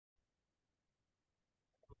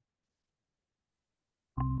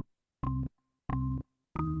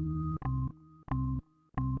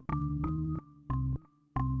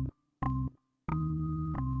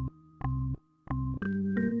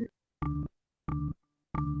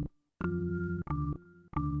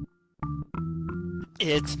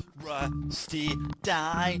It's Rusty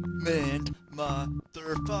Diamond,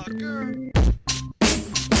 motherfucker.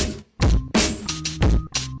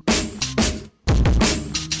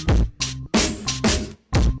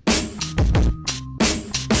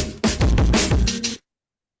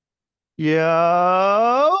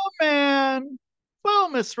 Yo, man. Well,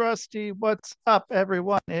 Miss Rusty, what's up,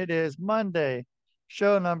 everyone? It is Monday,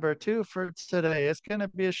 show number two for today. It's going to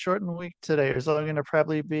be a shortened week today. There's only going to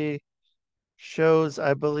probably be shows,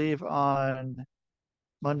 I believe, on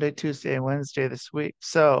Monday, Tuesday, and Wednesday this week.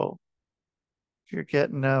 So you're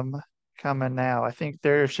getting them coming now. I think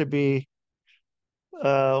there should be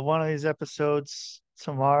one of these episodes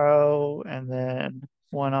tomorrow and then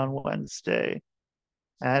one on Wednesday.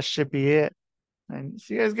 That should be it. And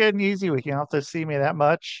so you guys get an easy week. You don't have to see me that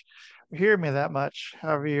much or hear me that much,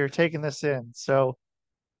 however you're taking this in. So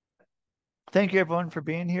thank you everyone for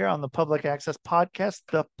being here on the Public Access Podcast,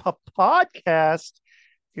 the podcast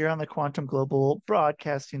here on the Quantum Global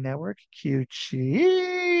Broadcasting Network,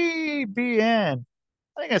 QGBN.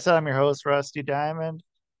 I think I said I'm your host, Rusty Diamond.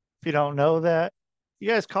 If you don't know that, you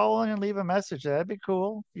guys call in and leave a message. That'd be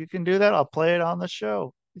cool. You can do that. I'll play it on the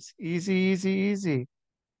show. It's easy, easy, easy.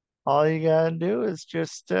 All you gotta do is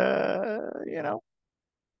just call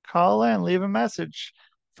in, leave a message.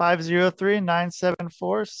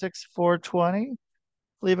 503-974-6420.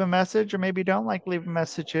 Leave a message, or maybe you don't like leaving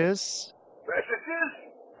messages. Messages?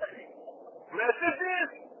 Messages?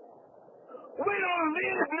 We don't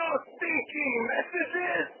leave no stinking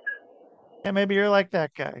messages! And maybe you're like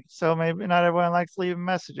that guy. So maybe not everyone likes leaving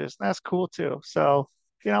messages. And that's cool too. So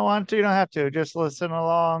if you don't want to, you don't have to. Just listen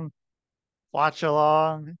along, watch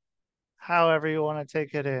along, however you want to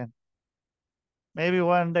take it in. Maybe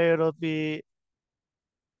one day it'll be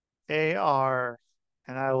AR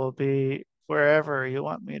and I will be wherever you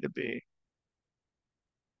want me to be.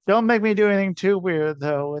 Don't make me do anything too weird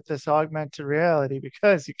though with this augmented reality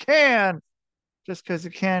because you can. Just because you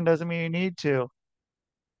can doesn't mean you need to.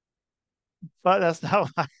 But that's not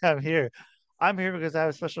why I'm here. I'm here because I have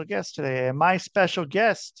a special guest today, and my special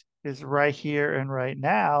guest is right here and right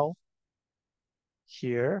now.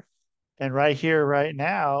 Here and right here, right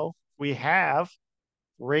now, we have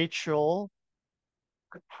Rachel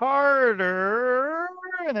Carter.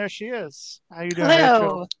 And there she is. How you doing,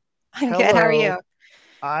 Rachel? Hello. I'm good. How are Hello. you?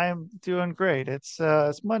 I'm doing great. It's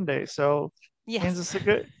Monday, so means Yes. it's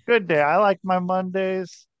a good day. I like my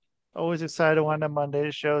Mondays. Always excited when a Monday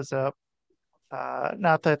shows up.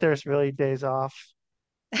 Not that there's really days off,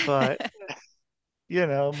 but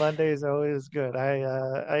Monday is always good.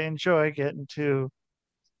 I enjoy getting to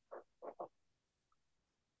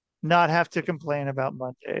not have to complain about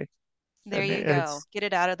Monday. There And you go. it's Get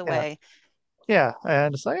it out of the yeah, way. yeah.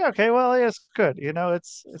 And it's like, okay, well, yeah, it's good.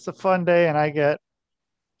 It's a fun day and I get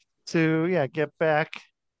to get back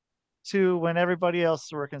to when everybody else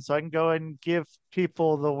is working. So I can go and give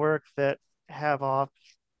people the work that have off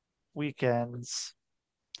weekends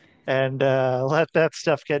and let that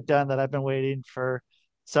stuff get done that I've been waiting for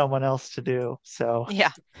someone else to do. So,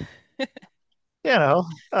 Yeah. you know,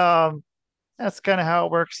 um, that's kind of how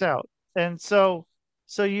it works out. And so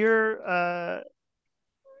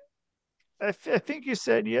I think you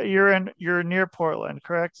said you're near Portland,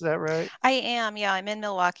 correct? Is that right? I am. Yeah, I'm in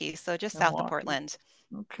Milwaukee, so just south of Milwaukee. Portland.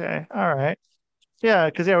 Okay. All right. Yeah,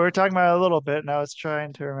 because we were talking about it a little bit, and I was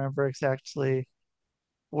trying to remember exactly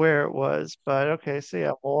where it was. But okay, so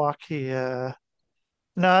yeah, Milwaukee.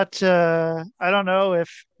 Not. I don't know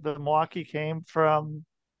if the Milwaukee came from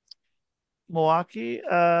Milwaukee,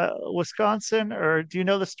 Wisconsin, or do you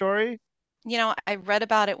know the story? I read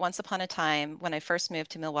about it once upon a time when I first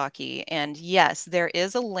moved to Milwaukee, and yes, there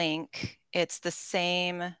is a link. It's the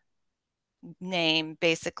same name,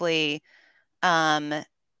 basically, um,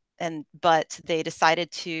 and but they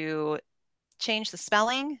decided to change the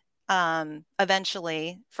spelling.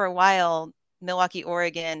 Eventually, for a while, Milwaukee,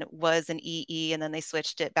 Oregon was an EE, and then they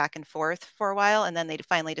switched it back and forth for a while, and then they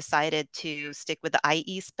finally decided to stick with the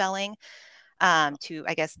IE spelling to,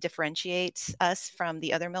 I guess, differentiate us from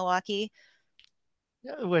the other Milwaukee.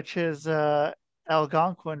 Yeah, which is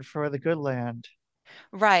Algonquin for the good land.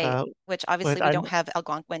 Right. Uh, Which but obviously we I don't have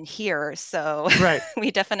Algonquin here, so right, we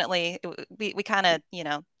definitely we kind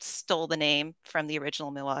of stole the name from the original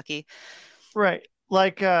Milwaukee. right,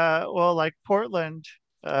 like Portland,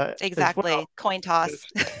 as well. Exactly. Coin toss.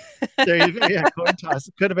 There you go. Yeah, coin toss.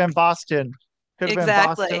 It could have been Boston. Could have been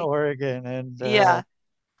Boston, Exactly. Oregon, and Yeah.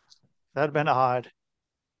 that'd have been odd.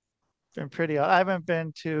 Been pretty odd. I haven't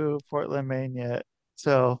been to Portland, Maine yet,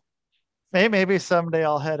 so maybe someday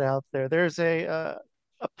I'll head out there. There's a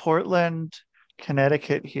Portland,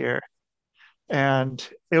 Connecticut here, and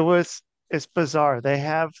it's bizarre. They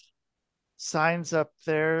have signs up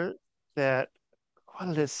there that what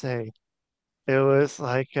did it say? It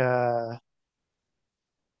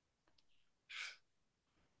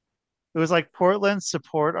was like Portland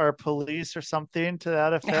support our police or something to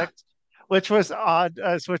that effect, which was odd.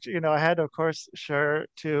 As which, I had to, of course, share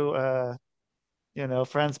to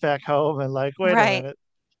friends back home and like, wait a Right. minute.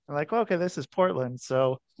 I'm like, well, okay, this is Portland.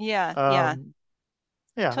 So Yeah, yeah. um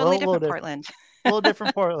yeah, Totally little different different, Portland. a little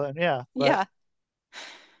different Portland, yeah. But Yeah.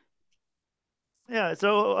 yeah,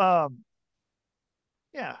 so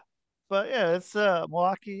yeah. But yeah, it's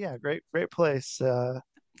Milwaukee, yeah, great place.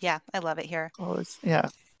 Yeah, I love it here. Always, yeah,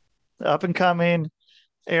 up and coming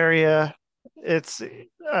area. It's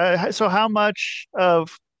so how much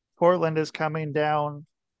of Portland is coming down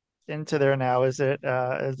into there now? Is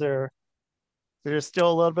there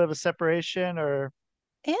still a little bit of a separation or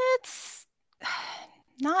It's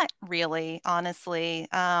not really, honestly.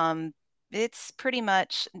 It's pretty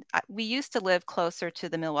much, we used to live closer to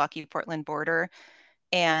the Milwaukee-Portland border,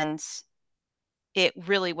 and it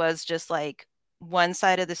really was just like one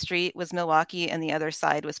side of the street was Milwaukee and the other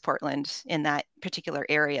side was Portland in that particular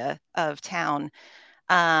area of town.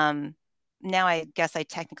 Um, Now I guess I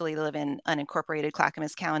technically live in unincorporated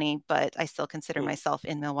Clackamas County, but I still consider Ooh. myself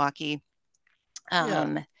in Milwaukee. Yeah.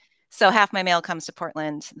 Um, so half my mail comes to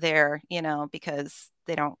Portland there, because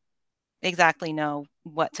they don't exactly know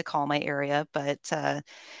what to call my area. But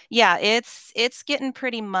yeah, it's getting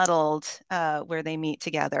pretty muddled where they meet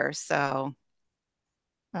together. So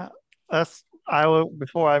Uh, that's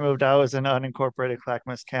before I moved, I was in unincorporated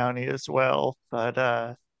Clackamas County as well, but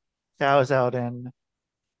I was out in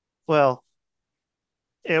well,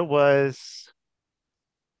 it was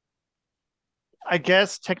I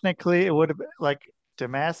guess technically it would have been like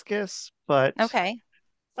Damascus, but okay.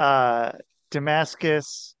 uh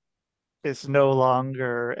Damascus is no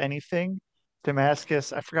longer anything.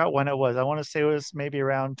 Damascus, I forgot when it was. I want to say it was maybe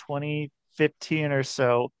around 2015 or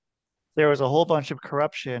so. There was a whole bunch of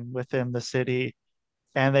corruption within the city,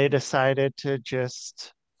 and they decided to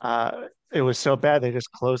just it was so bad they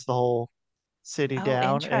just closed the whole city Oh,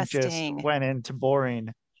 down and just interesting. went into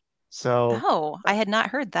boring. So Oh, I had not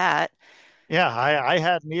heard that. yeah, I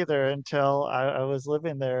hadn't either until I was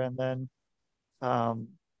living there, and then um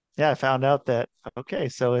yeah, I found out that okay,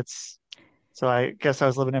 so I guess I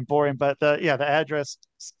was living in boring, but the address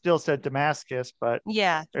still said Damascus, but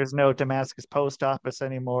Yeah. there's no Damascus post office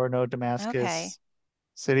anymore, no Okay. Damascus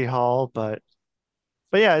city hall, but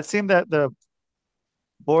yeah, it seemed that the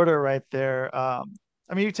border right there. I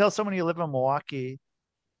mean, you tell someone you live in Milwaukee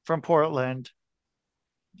from Portland,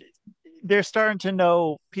 they're starting to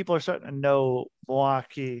know, people are starting to know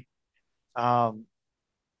Milwaukee. Um,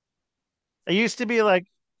 it used to be like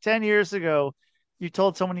 10 years ago, you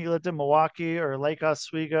told someone you lived in Milwaukee or Lake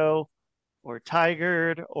Oswego or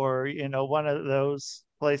Tigard or, one of those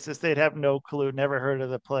places, they'd have no clue, never heard of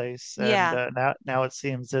the place. And Yeah. now it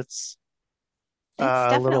seems it's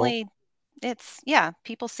It's a little, definitely yeah,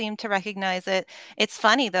 people seem to recognize it. It's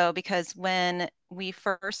funny though, because when we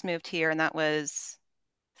first moved here, and that was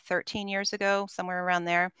 13 years ago, somewhere around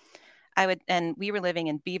there, and we were living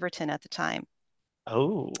in Beaverton at the time,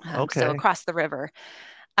 oh, so okay. across the river.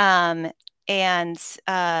 Um, and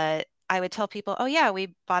I would tell people, "Oh yeah,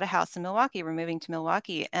 we bought a house in Milwaukee. We're moving to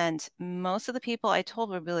Milwaukee." And most of the people I told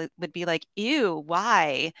would be like, "Ew,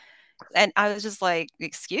 why?" And I was just like,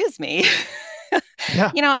 "Excuse me."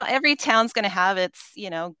 Yeah. Every town's going to have its,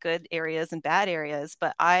 good areas and bad areas,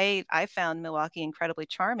 but I found Milwaukee incredibly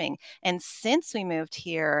charming. And since we moved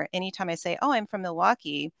here, anytime I say, "Oh, I'm from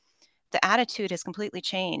Milwaukee," the attitude has completely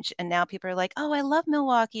changed. And now people are like, "Oh, I love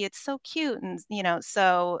Milwaukee. It's so cute." And,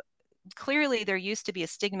 so clearly there used to be a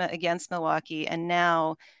stigma against Milwaukee, and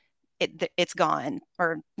now it's gone,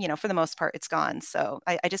 or, for the most part, it's gone. So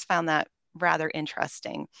I just found that rather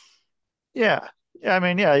interesting. Yeah. Yeah, I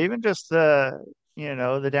mean, yeah, even just the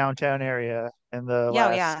downtown area in the Yeah,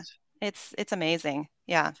 oh, yeah. last It's amazing.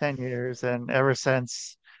 Yeah. 10 years and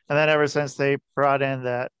then ever since they brought in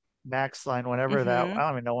that Max line, whenever that, Mm-hmm. I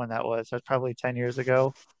don't even know when that was. That's probably 10 years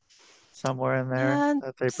ago, somewhere in there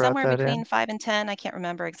that they brought Somewhere that in. between 5 and 10. I can't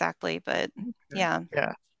remember exactly, but Okay. yeah.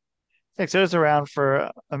 Yeah. So it was around for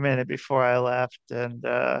a minute before I left. And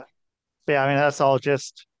but yeah, I mean, that's all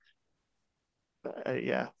just,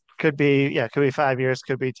 yeah, could be 5 years,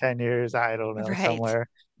 could be 10 years. I don't know, Right.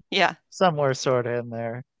 Yeah. somewhere sort of in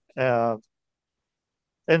there. Uh,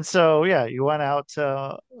 And so, yeah, you went out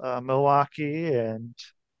to Milwaukee and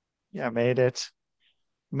yeah, made it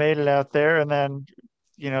out there. And then,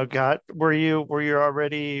 were you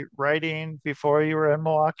already writing before you were in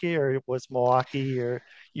Milwaukee, or was Milwaukee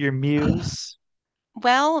your muse?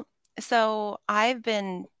 Well, So I've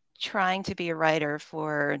been trying to be a writer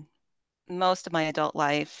for most of my adult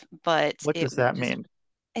life, but What does that mean?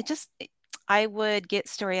 it just, I would get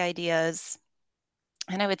story ideas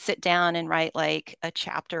and I would sit down and write like a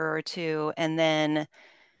chapter or two, and then,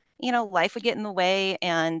 life would get in the way,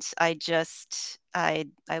 and I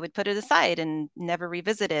would put it aside and never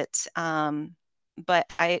revisit it. But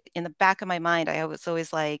in the back of my mind, I was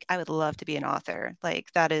always like, I would love to be an author.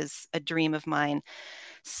 Like that is a dream of mine.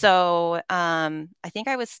 So I think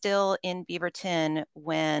I was still in Beaverton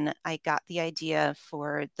when I got the idea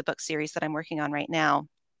for the book series that I'm working on right now.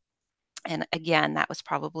 And again, that was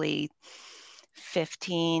probably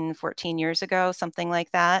 15, 14 years ago, something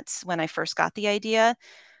like that, when I first got the idea.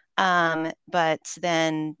 But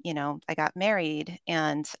then, I got married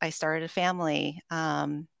and I started a family.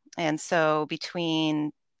 And so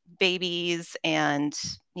between babies and,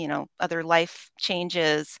 other life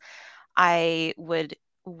changes, I would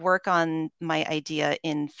work on my idea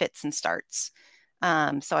in fits and starts.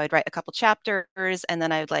 So I'd write a couple chapters and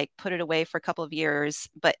then I would like put it away for a couple of years,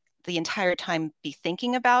 but the entire time be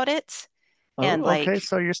thinking about it and Oh, okay. like,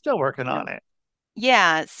 So you're still working you know, on it.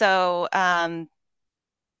 yeah. So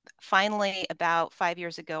finally, about 5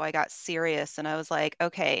 years ago, I got serious and I was like,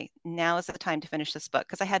 okay, now is the time to finish this book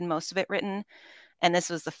because I had most of it written. And this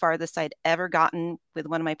was the farthest I'd ever gotten with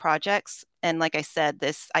one of my projects. And like I said,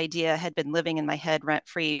 this idea had been living in my head rent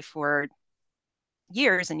free for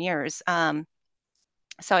years and years.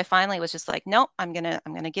 So I finally was just like, nope, I'm gonna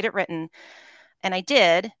get it written, and I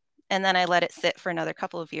did. And then I let it sit for another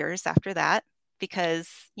couple of years after that because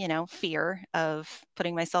fear of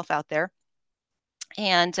putting myself out there.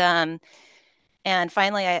 And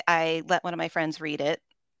finally, I let one of my friends read it,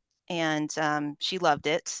 and she loved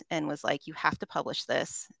it and was like, you have to publish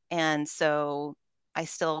this. And so I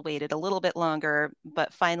still waited a little bit longer,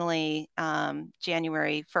 but finally,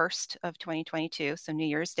 January 1st of 2022, so New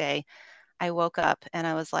Year's Day, I woke up and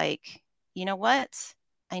I was like, you know what?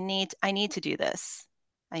 I need to do this.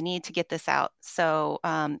 I need to get this out. So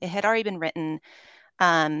it had already been written,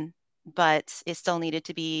 um, but it still needed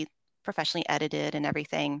to be professionally edited and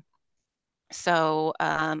everything. So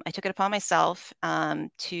I took it upon myself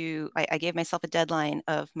I gave myself a deadline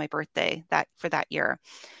of my birthday that for that year,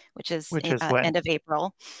 which is Which is when? end of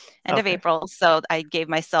April, end of Okay. April. So I gave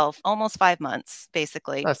myself almost 5 months,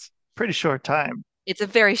 basically. That's pretty short time. It's a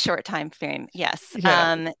very short time frame, yes. Yeah.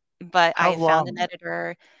 But How I found an long?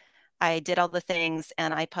 editor, I did all the things,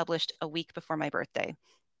 and I published a week before my birthday.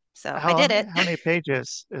 So I How did it. how many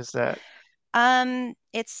pages is that?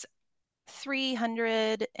 It's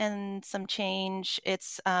 300 and some change.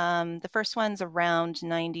 It's the first one's around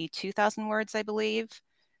 92,000 words, I believe.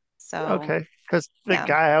 So, Okay. Because the yeah.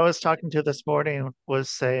 guy I was talking to this morning was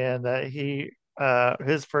saying that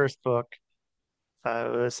his first book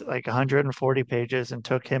was like 140 pages and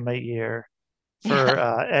took him a year for Yeah.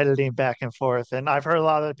 editing back and forth. And I've heard a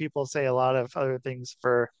lot of people say a lot of other things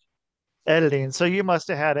for editing. So you must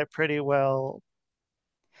have had it pretty well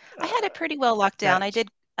I had it uh, pretty well locked down. I met. did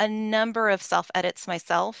a number of self edits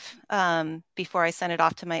myself before I sent it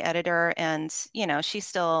off to my editor. And, she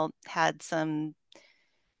still had some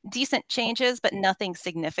decent changes, but nothing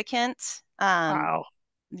significant. Wow.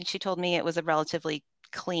 She told me it was a relatively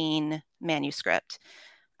clean manuscript.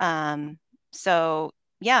 Um, so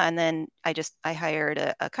yeah, and then I hired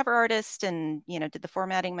a cover artist and did the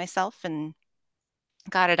formatting myself and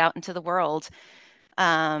got it out into the world.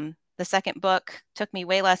 The second book took me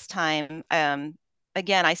way less time.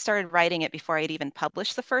 Again, I started writing it before I'd even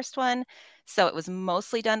published the first one, so it was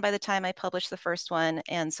mostly done by the time I published the first one,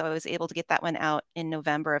 and so I was able to get that one out in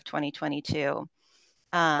November of 2022.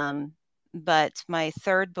 Um, but my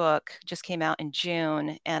third book just came out in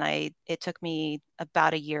June, and it took me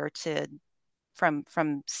about a year to from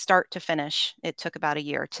start to finish. It took about a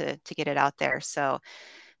year to get it out there. So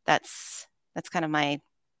that's kind of my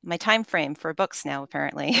time frame for books now,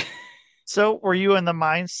 apparently. So were you in the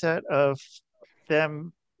mindset of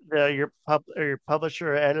them, your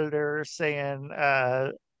publisher or editor saying,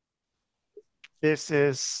 this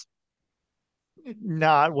is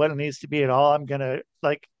not what it needs to be at all. I'm gonna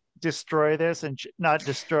like destroy this and not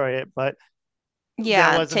destroy it, but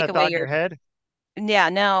that Yeah, wasn't a take away thought in your your head. yeah,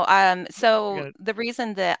 no. You're So gonna, the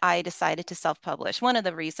reason that I decided to self-publish, one of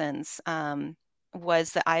the reasons,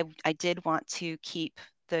 was that I did want to keep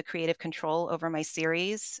the creative control over my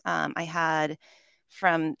series. I had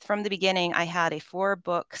from the beginning, I had a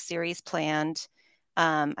 4-book series planned.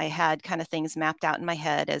 I had kind of things mapped out in my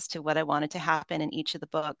head as to what I wanted to happen in each of the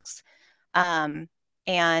books. Um,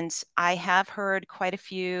 And I have heard quite a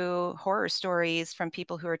few horror stories from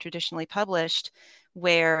people who are traditionally published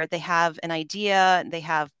where they have an idea, they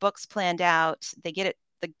have books planned out, they get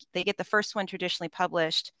the first one traditionally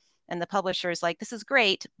published, and the publisher is like, this is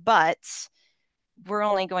great, but we're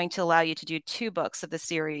only going to allow you to do 2 books of the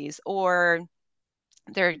series, or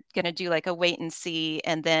they're going to do like a wait and see.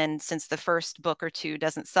 And then since the first book or 2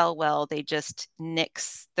 doesn't sell well, they just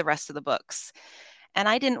nix the rest of the books. And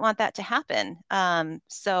I didn't want that to happen.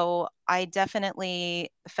 So I definitely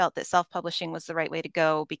felt that self-publishing was the right way to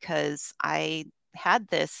go because I had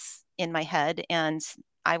this in my head and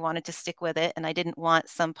I wanted to stick with it. And I didn't want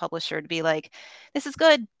some publisher to be like, this is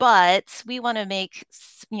good, but we want to make,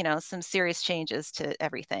 some serious changes to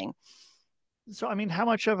everything. So, I mean, how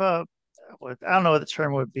much of a, I don't know what the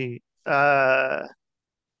term would be. I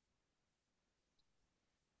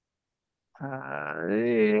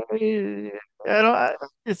don't,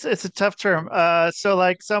 it's a tough term. So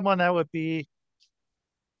like someone that would be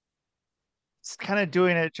kind of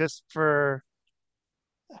doing it just for,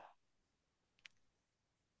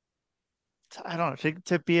 I don't know,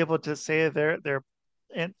 to be able to say they're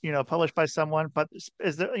published by someone, but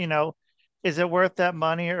is there, is it worth that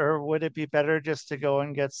money, or would it be better just to go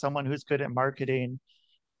and get someone who's good at marketing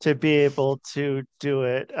to be able to do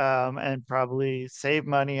it, and probably save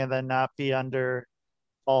money and then not be under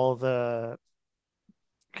all the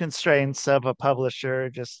constraints of a publisher,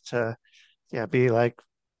 just to, yeah, be like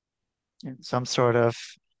some sort of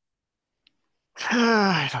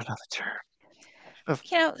I don't know the term of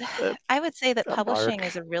You know, uh, I would say that a publishing mark.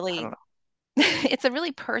 is a I really don't know. it's a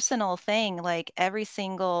really personal thing. Like every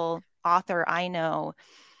single author I know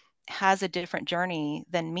has a different journey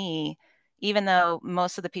than me. Even though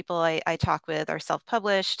most of the people I talk with are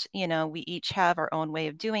self-published, we each have our own way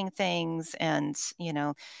of doing things and,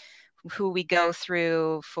 who we go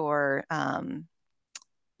through for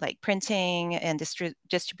like printing and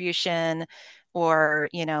distribution, or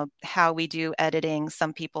how we do editing.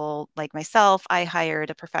 Some people, like myself, I hired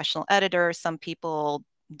a professional editor. Some people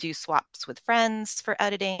do swaps with friends for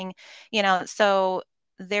editing, so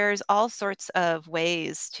there's all sorts of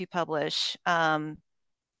ways to publish, and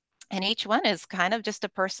each one is kind of just a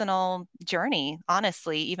personal journey,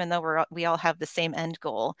 honestly, even though we all have the same end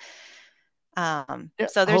goal. Yeah,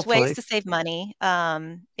 So there's ways hopefully. to save money,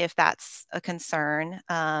 if that's a concern.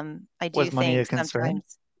 I do Was money a think concern?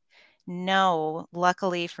 sometimes, no,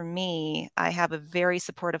 luckily for me, I have a very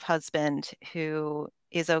supportive husband who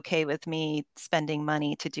is okay with me spending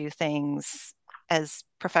money to do things as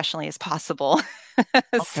professionally as possible.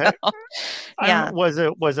 So, Okay. I yeah. mean, was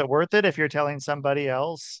it worth it if you're telling somebody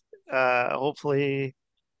else? Hopefully,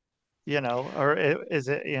 or is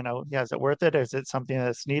it, yeah, is it worth it? Is it something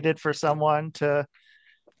that's needed for someone to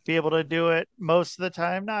be able to do it most of the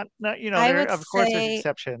time? Not, I there, would of course, there's say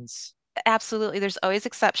exceptions. absolutely. There's always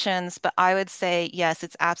exceptions, but I would say yes,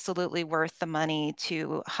 it's absolutely worth the money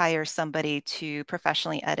to hire somebody to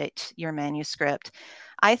professionally edit your manuscript.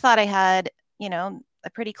 I thought I had, a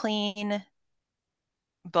pretty clean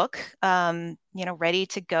book, ready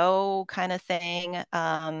to go kind of thing.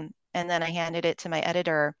 And then I handed it to my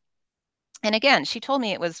editor. And again, she told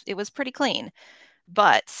me it was pretty clean.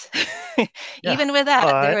 But Yeah. even with that,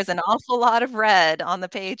 there But was an awful lot of red on the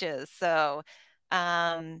pages. So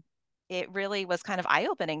um, it really was kind of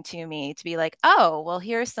eye-opening to me to be like, oh, well,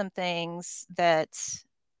 here's some things that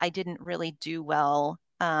I didn't really do well.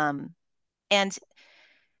 And,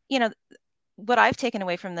 you know, what I've taken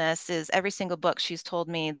away from this is every single book she's told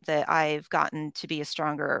me that I've gotten to be a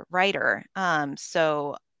stronger writer.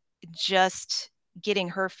 So just getting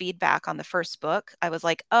her feedback on the first book, I was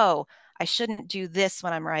like, oh, I shouldn't do this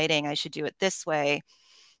when I'm writing. I should do it this way.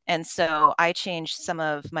 And so I changed some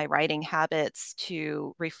of my writing habits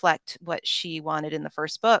to reflect what she wanted in the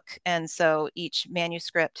first book. And so each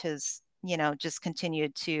manuscript has, just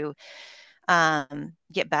continued to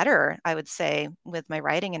get better, I would say, with my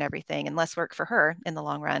writing and everything, and less work for her in the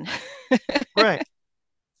long run. right.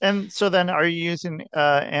 And so then, are you using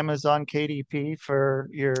Amazon KDP for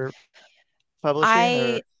your publishing,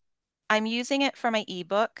 I or I'm using it for my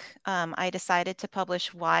ebook. I decided to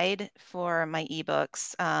publish wide for my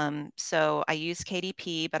ebooks. So I use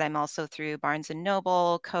KDP, but I'm also through Barnes and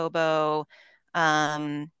Noble, Kobo,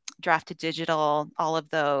 um, Drafted Digital, all of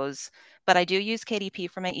those. But I do use KDP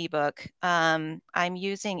for my ebook. I'm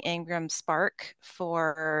using Ingram Spark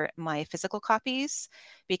for my physical copies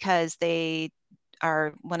because they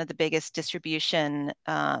are one of the biggest distribution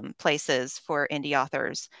places for indie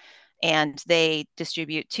authors, and they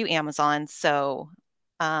distribute to Amazon. So,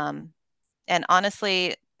 um, and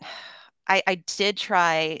honestly, I did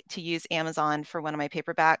try to use Amazon for one of my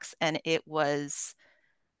paperbacks, and it was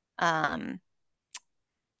Um,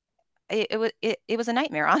 it was a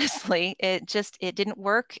nightmare, honestly. It didn't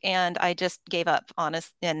work, and I just gave up,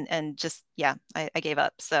 honest and just yeah, I gave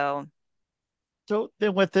up. So So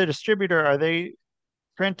then with the distributor, are they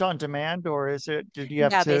print on demand or is it, did you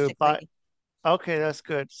have yeah, to buy? basically. Okay, that's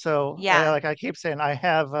good. So Yeah. like I keep saying, not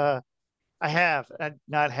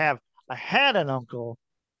have, I had an uncle.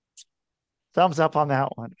 Thumbs up on that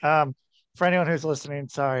one. For anyone who's listening,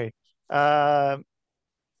 sorry. Uh,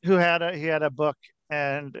 he had a book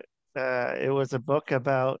and it was a book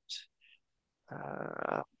about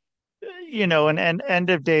uh, an end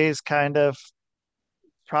of days kind of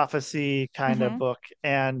prophecy kind of Hmm. book,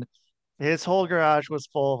 and his whole garage was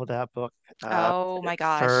full of that book Oh my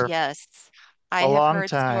gosh, for yes. I a have long heard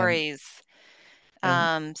time. stories. And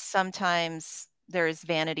Sometimes there's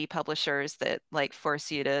vanity publishers that like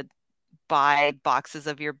force you to buy boxes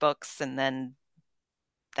of your books and then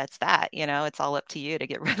that's that, it's all up to you to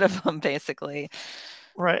get rid of them, basically.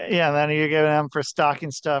 right, yeah, and then you're giving them for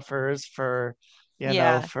stocking stuffers for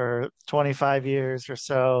Yeah. for 25 years or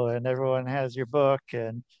so, and everyone has your book.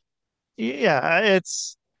 And yeah,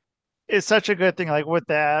 it's such a good thing, like with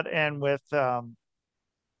that, and with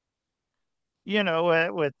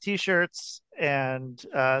with t-shirts and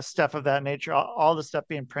stuff of that nature, all the stuff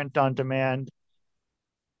being print on demand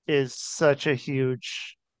is such a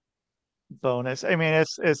huge bonus. I mean,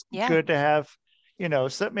 it's Yeah. good to have,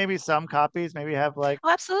 so maybe some copies, maybe have like, Oh,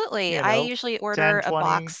 absolutely. you I know, usually 10, order a 20.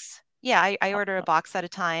 box. Yeah, I uh, order a box at a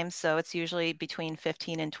time. So it's usually between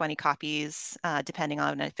 15 and 20 copies, depending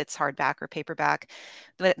on if it's hardback or paperback,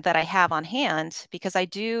 that I have on hand because I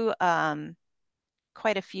do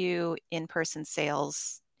quite a few in-person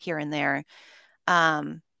sales here and there.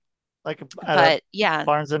 Um, like at a but yeah,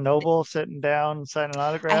 Barnes and Noble, sitting down, signing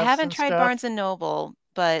I autographs haven't and tried stuff. Barnes and Noble,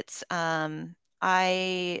 but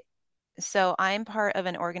I so I'm part of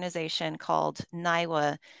an organization called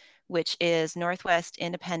NIWA, which is Northwest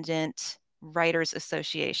Independent Writers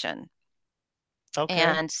Association. Okay.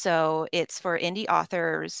 And so it's for indie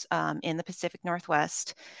authors in the Pacific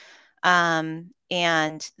Northwest.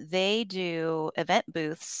 And they do event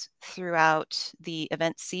booths throughout the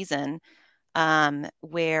event season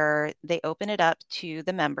where they open it up to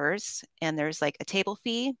the members, and there's like a table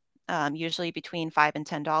fee, usually between $5 and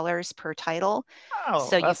 $10 per title. So Oh,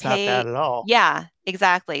 you that's not pay, bad at all. yeah,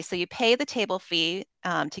 exactly. So you pay the table fee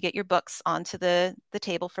to get your books onto the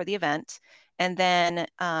table for the event, and then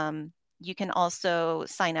you can also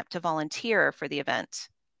sign up to volunteer for the event.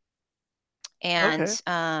 Okay. And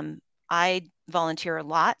I volunteer a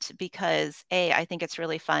lot because A, I think it's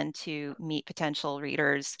really fun to meet potential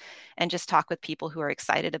readers and just talk with people who are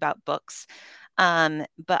excited about books.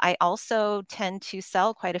 But I also tend to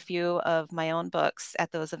sell quite a few of my own books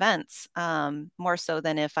at those events, more so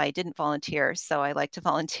than if I didn't volunteer. So I like to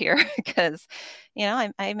volunteer because,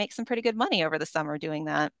 I make some pretty good money over the summer doing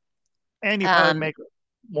that. And you probably Um, make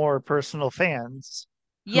more personal fans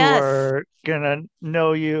who yes. are gonna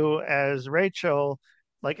know you as Rachel.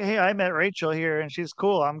 Like, hey, I met Rachel here and she's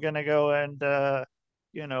cool. I'm gonna go and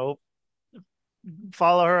you know,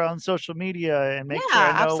 follow her on social media and make sure I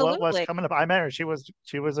Yeah, know what's absolutely. coming up. I met her. She was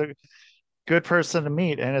a good person to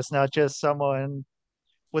meet, and it's not just someone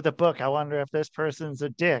with a book. I wonder if this person's a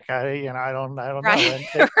dick. I don't know. Right, And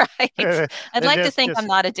they right. I'd they like to think I'm just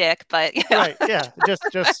not a dick, but yeah. right, yeah,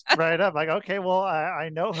 just right up like, okay, well, I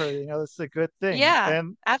know her. This is a good thing. Yeah,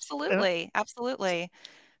 And absolutely, absolutely.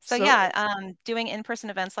 So so yeah, doing in-person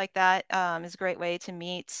events like that is a great way to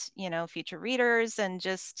meet, future readers and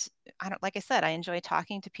just, I don't, like I said, I enjoy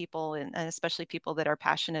talking to people and especially people that are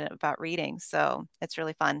passionate about reading. So it's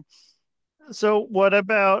really fun. so what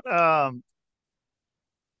about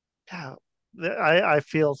God, I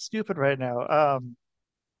feel stupid right now.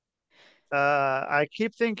 I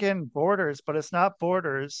keep thinking Borders, but it's not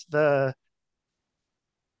Borders. The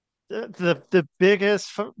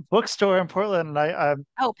biggest bookstore in Portland, and I'm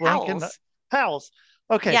Oh, blanking. Powell's. Pals.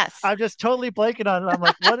 Okay, Yes. I'm just totally blanking on it. I'm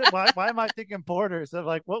like, what? Why am I thinking Borders? I'm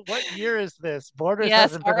like, what year is this? Borders Yes,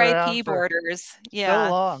 hasn't been around RIP for Borders. so Yeah.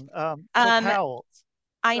 long. So Um, Powell's.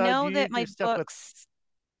 I Do know you that do my stuff with books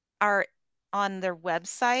are on their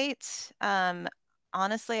website.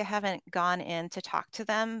 Honestly, I haven't gone in to talk to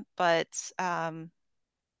them, but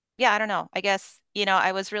yeah, I don't know. I guess,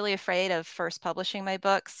 I was really afraid of first publishing my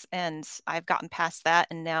books, and I've gotten past that,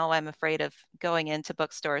 and now I'm afraid of going into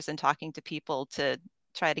bookstores and talking to people to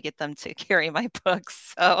try to get them to carry my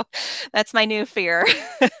books. So that's my new fear.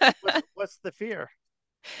 what's the fear?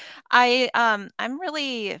 I'm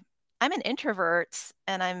an introvert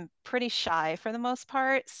and I'm pretty shy for the most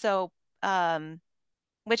part. So um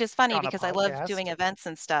which is funny on a because I love doing podcast, events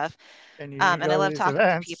and stuff. and you And I go to love these talking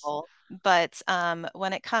to events. people. But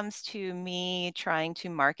when it comes to me trying to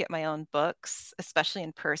market my own books, especially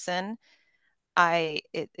in person, I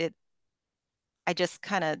it it I just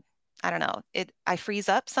kind of I don't know. I freeze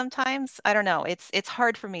up sometimes. I don't know. It's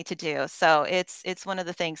hard for me to do. So it's one of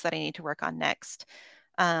the things that I need to work on next.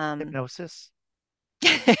 Um, Hypnosis.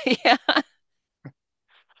 yeah,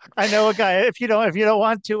 I know a guy. If you don't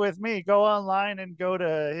want to with me, go online and go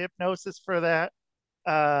to hypnosis for that.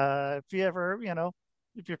 If you ever,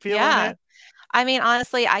 if you're feeling yeah. it, I mean,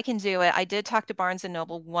 honestly, I can do it. I did talk to Barnes and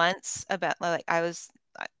Noble once about like I was,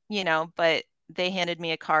 but they handed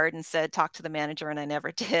me a card and said talk to the manager, and I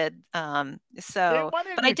never did. they So,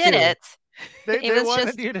 wanted but I you did to. it. They It they was wanted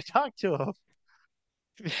just, you to talk to him.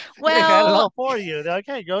 They had it well, all for you. They're like,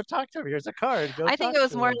 hey, go talk to him. Here's a card. Go I think talk it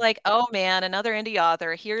was to more him. like, oh man, another indie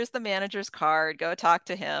author. Here's the manager's card. Go talk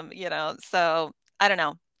to him. So I don't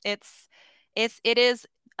know. It is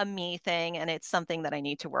a me thing, and it's something that I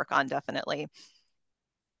need to work on definitely.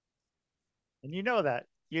 And you know that.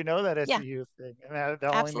 You know that it's Yeah, a you thing. And that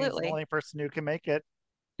only means the absolutely. only person who can make it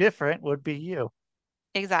different would be you.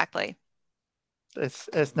 Exactly.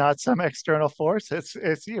 It's not some external force.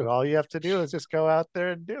 It's you. All you have to do is just go out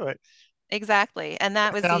there and do it. Exactly. And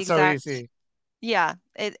that It was the sounds so exact, easy. yeah.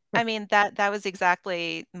 I mean, that was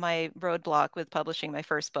exactly my roadblock with publishing my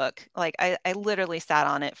first book. Like I literally sat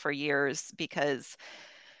on it for years because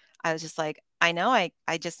I was just like, I know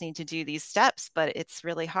I just need to do these steps, but it's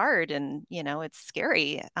really hard and, it's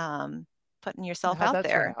scary, putting And yourself how'd out that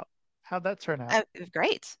turn there. out? How'd that turn out? It was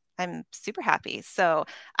great. I'm super happy. So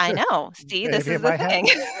I know, see, this Maybe is in the my hat. thing.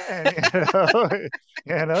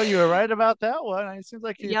 And you were right about that one. It seems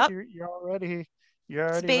like you Yep. you're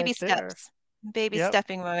It's already baby right there. steps, baby Yep.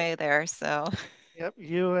 stepping my way there. So Yep.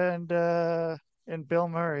 You and Bill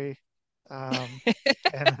Murray. Um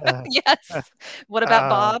and uh, yes. What about uh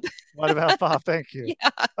Bob? what about Bob? Thank you. Yeah.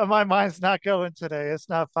 My mind's not going today. It's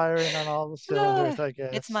not firing on all the cylinders, I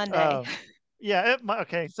It's guess. Monday. Yeah,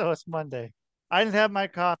 okay, so it's Monday. I didn't have my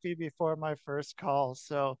coffee before my first call,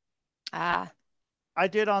 so Ah, I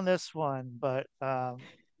did on this one, but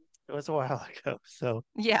it was a while ago. So,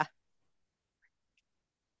 yeah.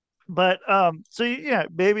 but so yeah,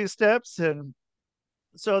 baby steps, and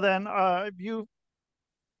so then have you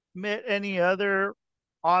met any other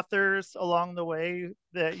authors along the way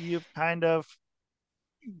that you've kind of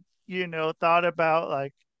thought about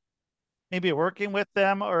like maybe working with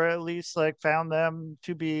them, or at least like found them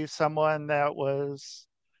to be someone that was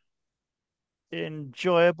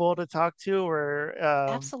enjoyable to talk to, or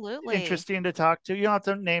Absolutely. interesting to talk to? You don't have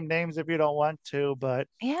to name names if you don't want to, but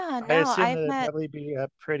Yeah, I no, assume I've that it'd met, probably be a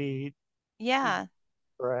pretty yeah.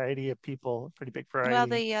 variety of people, pretty big Well,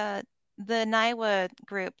 variety. the NIWA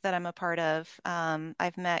group that I'm a part of,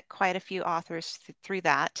 I've met quite a few authors through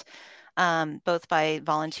that, both by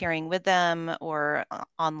volunteering with them or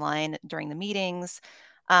online during the meetings.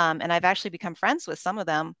 And I've actually become friends with some of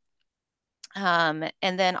them. And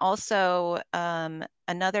then also,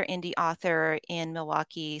 another indie author in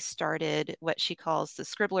Milwaukee started what she calls the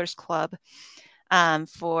Scribblers Club,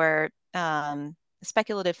 for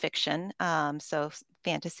speculative fiction, so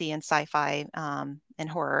fantasy and sci-fi, and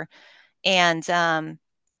horror. And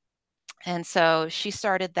so she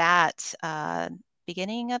started that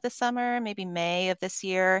beginning of the summer, maybe May of this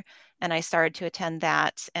year. And I started to attend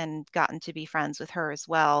that and gotten to be friends with her as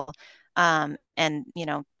well. And,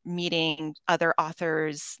 meeting other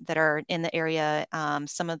authors that are in the area.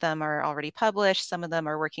 Some of them are already published, some of them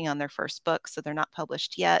are working on their first book, so they're not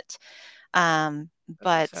published yet. Um, That's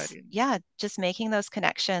but exciting. yeah, just making those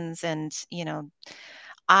connections. And,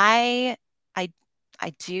 I, I I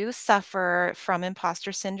do suffer from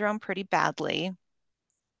imposter syndrome pretty badly,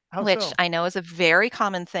 How which so? I know is a very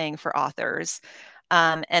common thing for authors.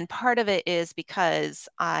 And part of it is because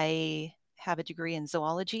I have a degree in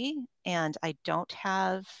zoology and I don't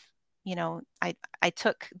have, I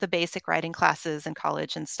took the basic writing classes in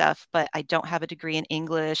college and stuff, but I don't have a degree in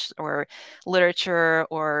English or literature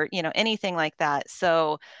or, anything like that.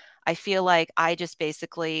 So I feel like I just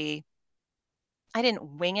basically I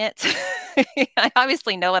didn't wing it. I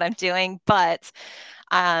obviously know what I'm doing, but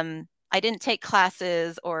I didn't take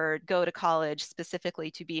classes or go to college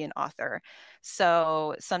specifically to be an author.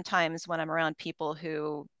 So sometimes when I'm around people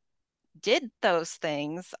who did those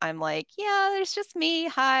things, I'm like, yeah, there's just me.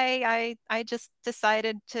 Hi, I just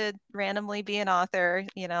decided to randomly be an author.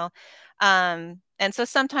 And so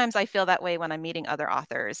sometimes I feel that way when I'm meeting other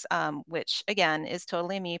authors, which again is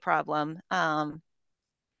totally a me problem.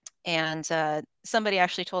 And somebody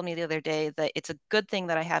actually told me the other day that it's a good thing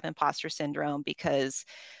that I have imposter syndrome because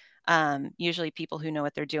Usually people who know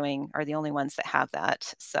what they're doing are the only ones that have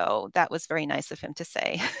that. So that was very nice of him to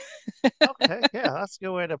say. Okay, yeah, that's a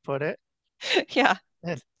good way to put it. Yeah.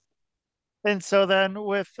 And, and so then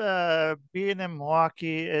with being in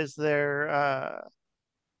Milwaukee, is there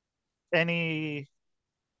any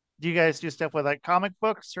do you guys do stuff with like comic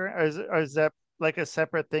books or is that like a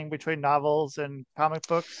separate thing between novels and comic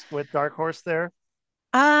books with Dark Horse there?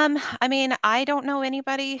 I mean, I don't know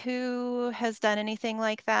anybody who has done anything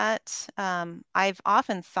like that. I've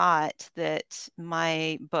often thought that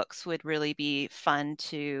my books would really be fun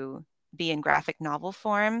to be in graphic novel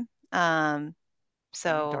form.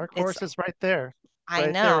 I mean, So Dark it's, Horse is I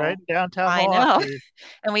right there, right know, in downtown I know. Milwaukee.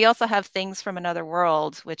 And we also have Things from Another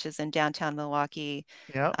World, which is in downtown Milwaukee.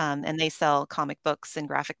 Yep. And they sell comic books and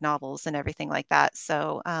graphic novels and everything like that.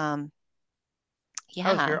 So,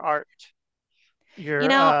 How's yeah, your art? you Your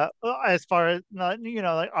know, well, as far as not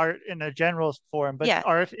like art in a general form, but yeah,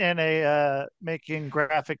 art in a making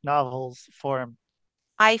graphic novels form.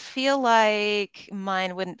 I feel like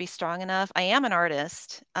mine wouldn't be strong enough. I am an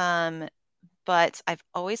artist, but I've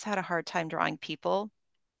always had a hard time drawing people.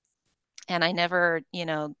 And I never,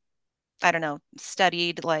 I don't know,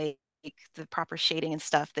 studied like the proper shading and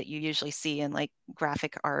stuff that you usually see in like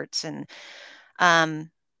graphic arts. And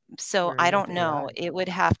um, so Whereas I with don't know. AI. It would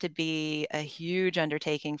have to be a huge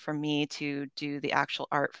undertaking for me to do the actual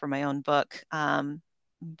art for my own book.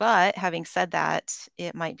 But having said that,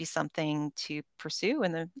 it might be something to pursue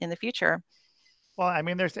in the future. Well, I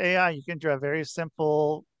mean, there's AI. You can draw very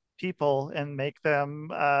simple people and make them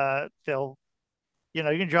they'll you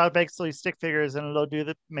can draw basically stick figures and it'll do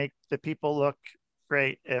the make the people look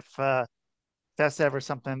great if that's ever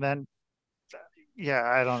something. Then yeah,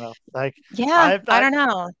 I don't know. Like Yeah, I've I I don't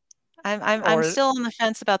know. I'm or still on the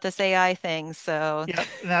fence about this AI thing, so yeah,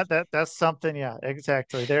 that's something. Yeah,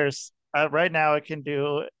 exactly. There's right now it can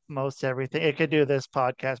do most everything. It can do this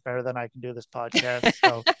podcast better than I can do this podcast.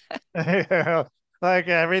 So like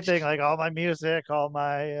everything, like all my music, all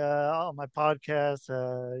my podcasts,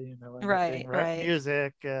 anything, right, right? right.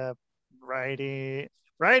 Music, writing,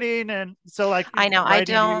 writing, and so like I know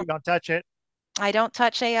writing, you don't touch it. I don't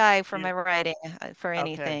touch AI for You my writing for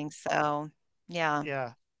okay? anything, so yeah,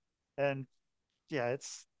 Yeah, and yeah,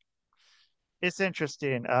 it's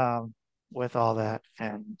interesting with all that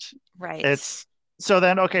and right. it's so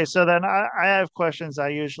then okay so then I have questions I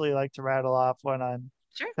usually like to rattle off when I'm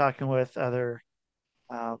Sure. talking with other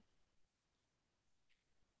uh,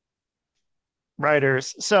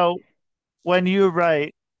 writers. So when you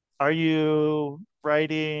write, are you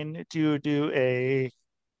writing, do you do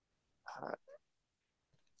uh,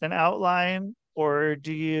 an outline or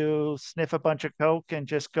do you sniff a bunch of coke and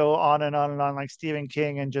just go on and on and on like Stephen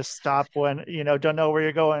King and just stop when don't know where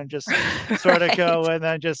you're going and just sort of Right. go and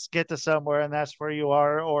then just get to somewhere and that's where you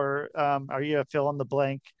are, or are you a fill in the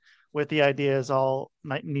blank with the ideas all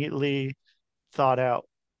neatly thought out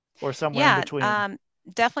or somewhere in Yeah, between?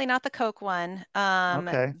 definitely not the Coke one.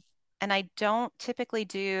 Okay. And I don't typically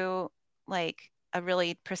do like a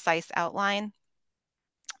really precise outline.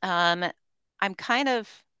 Um, I'm kind of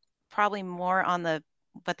probably more on the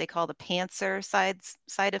what they call the pantser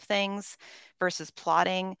side of things versus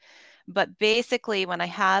plotting. But basically, when I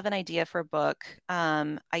have an idea for a book,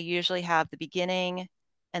 I usually have the beginning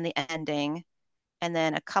and the ending, and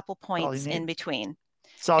then a couple That's all you points in need. between.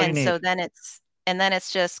 That's all you And need. so then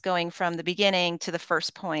it's just going from the beginning to the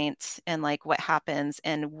first point and like what happens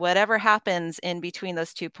and whatever happens in between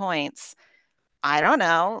those 2 points. I don't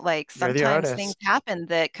know, like You're the sometimes things artist. happen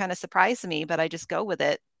that kind of surprise me, but I just go with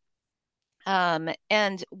it.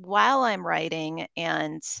 And while I'm writing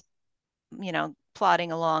and,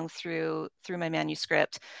 plotting along through my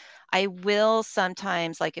manuscript, I will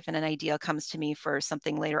sometimes, like if an idea comes to me for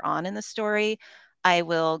something later on in the story, I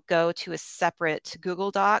will go to a separate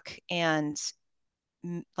Google Doc and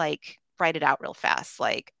like write it out real fast.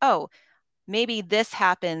 Like, oh, maybe this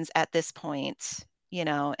happens at this point,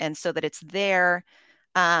 and so that it's there.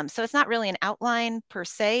 So it's not really an outline per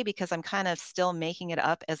se because I'm kind of still making it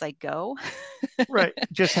up as I go. Right.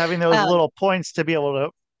 Just having those Um, little points to be able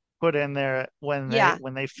to put in there yeah,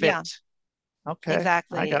 when they fit. yeah, Okay,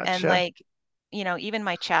 I exactly. And gotcha. like, even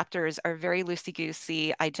my chapters are very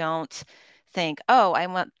loosey-goosey. I don't think, oh, I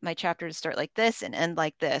want my chapter to start like this and end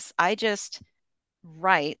like this. I just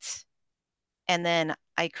write and then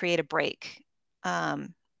I create a break.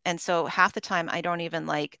 And so half the time I don't even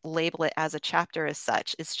like label it as a chapter as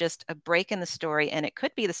such. It's just a break in the story, and it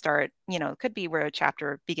could be the start, it could be where a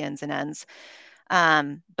chapter begins and ends.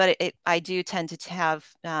 But I do tend to have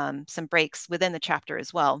some breaks within the chapter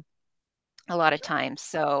as well, a lot of times.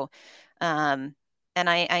 So, um, and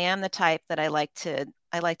I am the type that I like to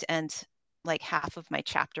end like half of my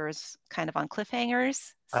chapters kind of on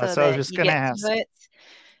cliffhangers so So I was that just you gonna get ask. to it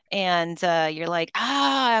and you're like,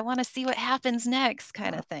 I want to see what happens next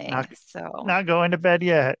kind of Not thing. So, not going to bed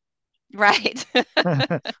yet. right.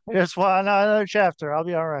 Just want another chapter. I'll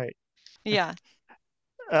be all right. Yeah.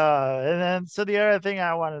 And then, so the other thing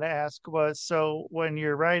I wanted to ask was, so when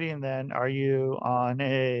you're writing, then are you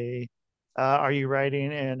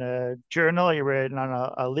writing in a journal? Are you writing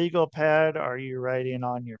on a legal pad? Are you writing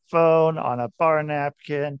on your phone, on a bar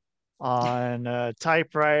napkin, on a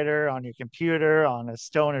typewriter, on your computer, on a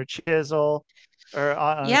stone or chisel, or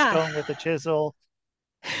on a Yeah. stone with a chisel?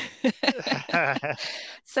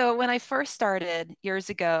 So when I first started years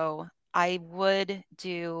ago, I would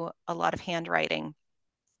do a lot of handwriting.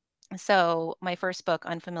 So my first book,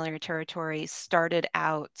 Unfamiliar Territory, started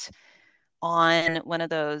out on one of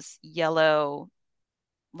those yellow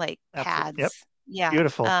like Absolutely. Yep. pads. Yeah.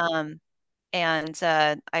 Beautiful. And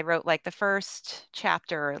I wrote like the first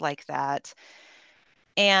chapter like that.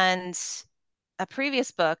 And a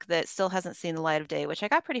previous book that still hasn't seen the light of day, which I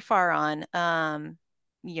got pretty far on,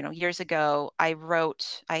 years ago,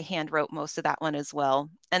 I hand wrote most of that one as well.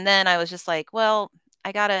 And then I was just like, well,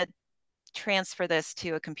 I gotta transfer this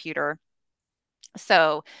to a computer.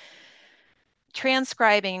 So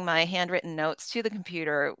transcribing my handwritten notes to the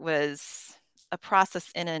computer was a process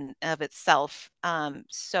in and of itself.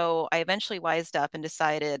 So I eventually wised up and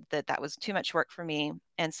decided that that was too much work for me.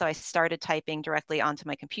 And so I started typing directly onto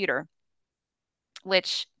my computer,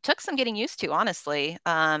 which took some getting used to, honestly.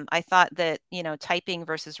 I thought that, typing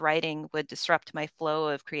versus writing would disrupt my flow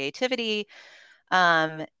of creativity.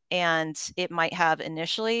 Um, and it might have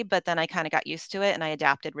initially, but then I kind of got used to it and I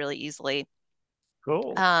adapted really easily.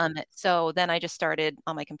 Cool. So then I just started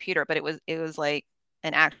on my computer, but it was like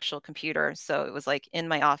an actual computer. So it was like in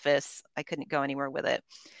my office. I couldn't go anywhere with it.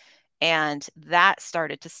 And that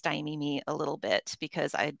started to stymie me a little bit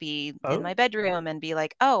because I'd be in Oh, my bedroom and be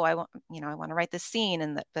like, oh, I want to write this scene.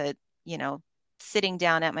 And that, but, you know, sitting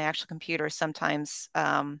down at my actual computer sometimes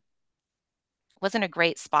wasn't a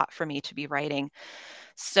great spot for me to be writing.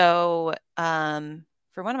 So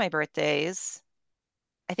for one of my birthdays,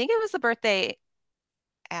 I think it was the birthday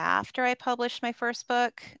after I published my first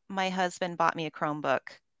book, my husband bought me a Chromebook,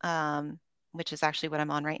 which is actually what I'm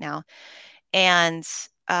on right now. And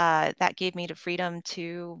that gave me the freedom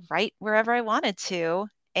to write wherever I wanted to.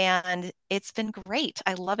 And it's been great.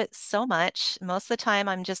 I love it so much. Most of the time,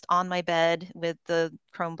 I'm just on my bed with the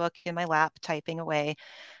Chromebook in my lap, typing away.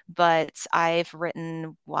 But I've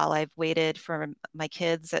written while I've waited for my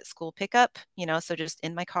kids at school pickup, so just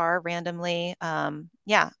in my car randomly.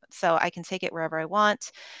 Yeah, so I can take it wherever I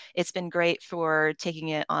want. It's been great for taking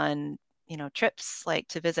it on, trips like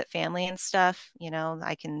to visit family and stuff.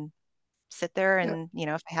 I can sit there yeah. and,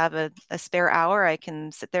 if I have a spare hour, I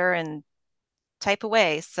can sit there and type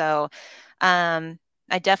away. So I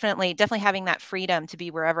definitely having that freedom to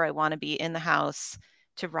be wherever I want to be in the house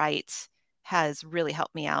to write has really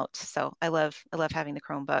helped me out. So I love having the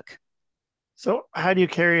Chromebook. So how do you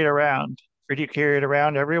carry it around? Or do you carry it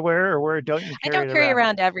around everywhere, or where don't you I carry don't it carry around?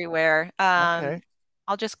 around everywhere. Okay.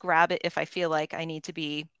 I'll just grab it if I feel like I need to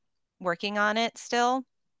be working on it still.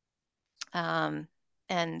 Um,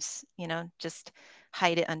 and just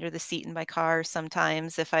hide it under the seat in my car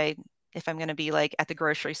sometimes if I'm going to be like at the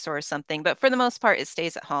grocery store or something. But for the most part, it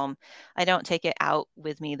stays at home. I don't take it out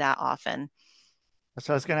with me that often.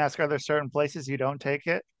 So I was going to ask, are there certain places you don't take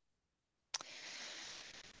it?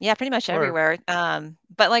 Yeah, pretty much Or, everywhere.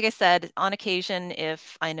 But like I said, on occasion,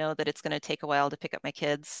 if I know that it's going to take a while to pick up my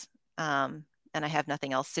kids, and I have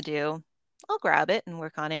nothing else to do, I'll grab it and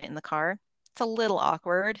work on it in the car. It's a little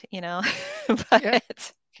awkward, yeah,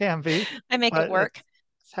 but can be, I make it but work.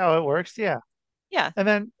 that's how it works. Yeah. Yeah. And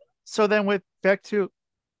then, so then with back to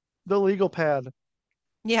the legal pad,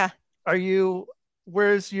 Yeah. are you,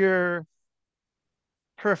 where's your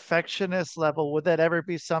perfectionist level? Would that ever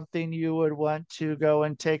be something you would want to go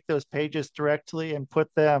and take those pages directly and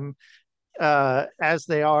put them as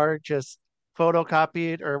they are, just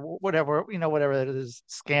photocopied or whatever, whatever it is,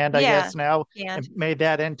 scanned, I Yeah. guess now, and And made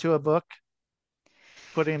that into a book,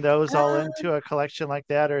 putting those all uh, into a collection like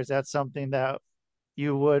that? Or is that something that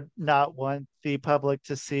you would not want the public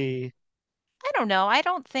to see? I don't know. I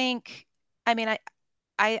don't think, I mean,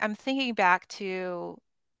 I'm thinking back to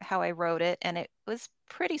how I wrote it, and it was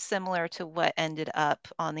pretty similar to what ended up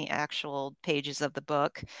on the actual pages of the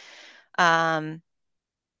book. Um,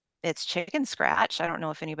 it's chicken scratch. I don't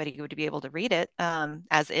know if anybody would be able to read it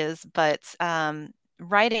as is, but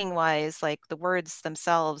writing wise, like the words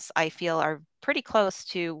themselves, I feel are pretty close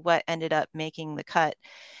to what ended up making the cut.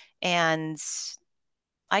 And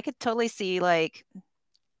I could totally see like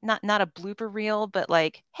not a blooper reel, but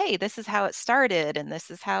like, hey, this is how it started and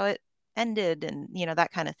this is how it ended and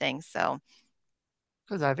that kind of thing. So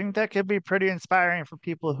Because I think that could be pretty inspiring for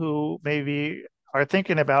people who maybe are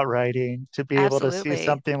thinking about writing to be able to see absolutely.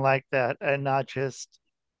 something like that and not just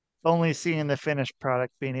only seeing the finished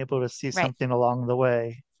product, being able to see Right. something along the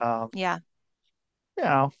way. Yeah. You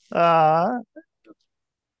know,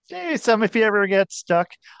 some if you ever get stuck.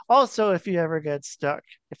 Also, if you ever get stuck,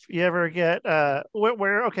 if you ever get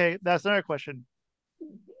okay, that's another question.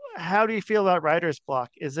 How do you feel about writer's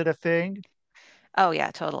block? Is it a thing? Oh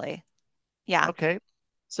yeah, totally. Yeah. Okay.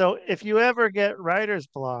 So if you ever get writer's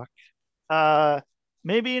block, uh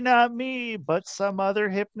maybe not me, but some other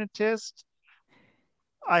hypnotist,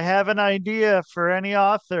 I have an idea for any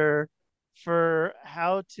author for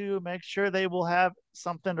how to make sure they will have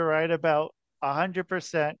something to write about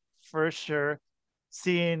 100% for sure,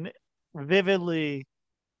 seeing vividly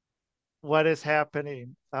what is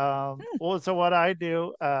happening. Hmm. Well, so what I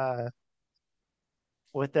do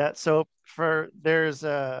with that, so for there's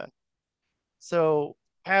so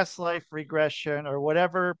past life regression or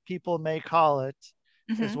whatever people may call it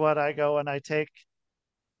is Hmm. what I go and I take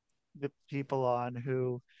the people on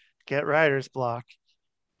who get writer's block,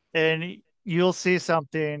 and you'll see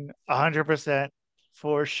something 100%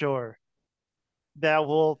 for sure that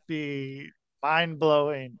will be mind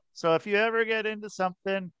blowing. So if you ever get into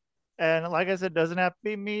something, and like I said, doesn't have to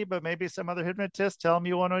be me, but maybe some other hypnotist, tell them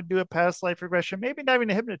you want to do a past life regression. Maybe not even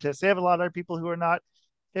a hypnotist. They have a lot of people who are not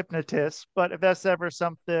hypnotists, but if that's ever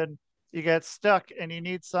something you get stuck and you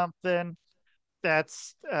need something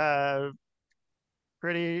that's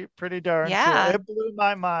pretty darn cool. Yeah. It blew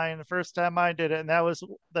my mind the first time I did it, and that was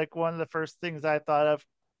like one of the first things I thought of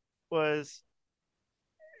was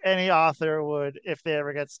any author would, if they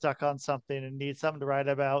ever get stuck on something and need something to write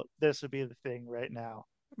about, this would be the thing right now.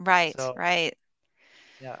 Right, So right.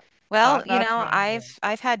 yeah, Well, not trying to.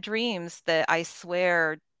 I've had dreams that I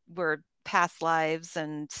swear were past lives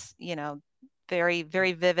and, very,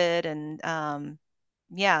 very vivid and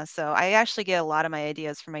yeah, so I actually get a lot of my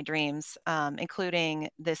ideas from my dreams, including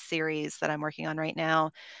this series that I'm working on right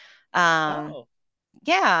now. Um, Oh,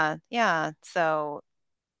 yeah, yeah. So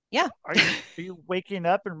yeah. are you waking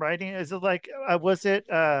up and writing? Is it like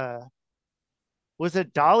was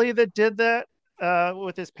it Dolly that did that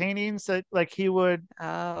with his paintings that like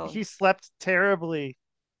Oh, he slept terribly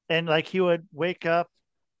and like he would wake up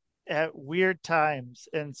at weird times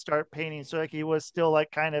and start painting. So like he was still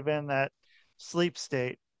like kind of in that sleep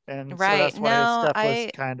state. And so right. that's why his No, stuff was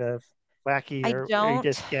kind of wacky I or you don't.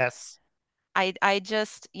 just guess. I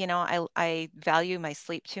just, I value my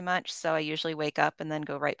sleep too much, so I usually wake up and then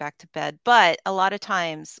go right back to bed. But a lot of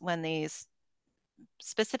times when these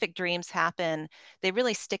specific dreams happen, they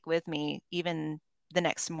really stick with me even the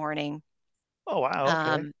next morning. Oh wow,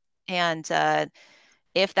 okay. Um, and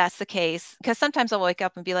if that's the case, because sometimes I'll wake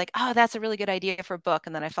up and be like, oh, that's a really good idea for a book.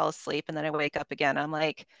 And then I fall asleep and then I wake up again. I'm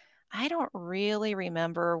like, I don't really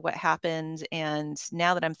remember what happened. And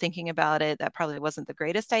now that I'm thinking about it, that probably wasn't the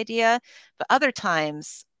greatest idea. But other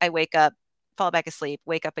times I wake up, fall back asleep,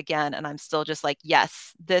 wake up again, and I'm still just like,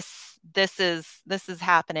 yes, this is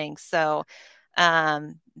happening. So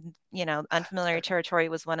unfamiliar territory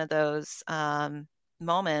was one of those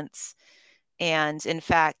moments. And in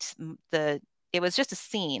fact, it was just a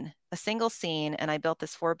scene, a single scene, and I built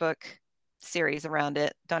this 4-book series around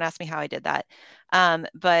it. Don't ask me how I did that.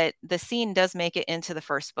 But the scene does make it into the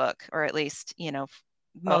first book, or at least,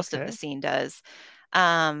 most of the Okay. scene does.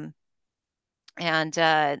 Um, and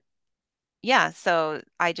yeah, so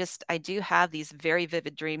I do have these very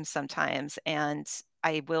vivid dreams sometimes, and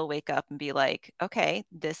I will wake up and be like, okay,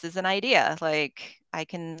 this is an idea. Like I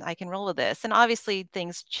can roll with this. And obviously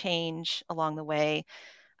things change along the way.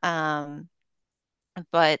 Um,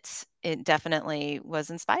 but it definitely was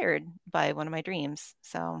inspired by one of my dreams.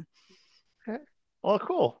 So, Okay. Well,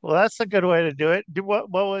 cool. Well, that's a good way to do it. What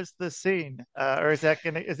was the scene? Or is that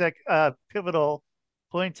pivotal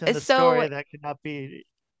point in the so story that cannot be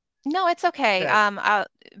no, it's okay. said?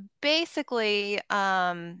 Basically,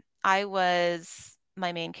 I was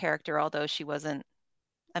my main character, although she wasn't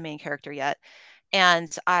a main character yet.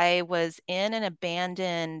 And I was in an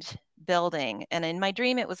abandoned building. And in my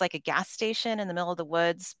dream, it was like a gas station in the middle of the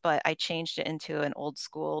woods, but I changed it into an old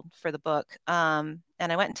school for the book. And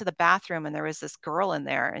I went into the bathroom and there was this girl in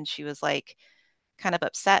there and she was like kind of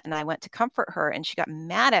upset. And I went to comfort her and she got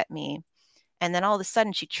mad at me. And then all of a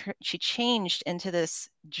sudden she changed into this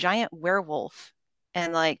giant werewolf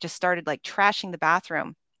and like just started like trashing the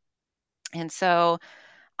bathroom. And so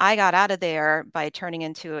I got out of there by turning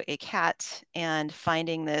into a cat and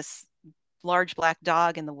finding this large black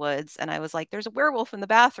dog in the woods. And I was like, there's a werewolf in the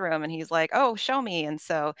bathroom. And he's like, oh, show me. And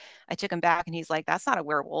so I took him back and he's like, that's not a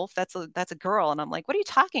werewolf. That's a girl. And I'm like, what are you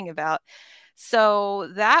talking about? So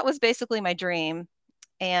that was basically my dream.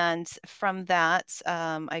 And from that,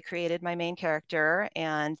 I created my main character,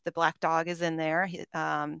 and the black dog is in there.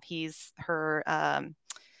 He's her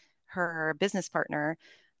business partner.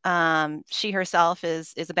 She herself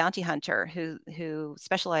is a bounty hunter who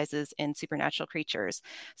specializes in supernatural creatures.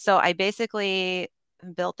 So I basically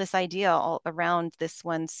built this idea all around this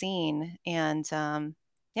one scene, and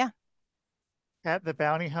yeah. Cat the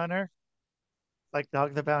bounty hunter, like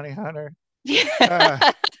Dog the bounty hunter.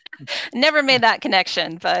 Uh, Never made that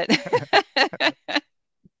connection, but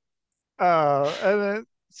and then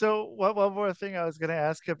so one more thing I was going to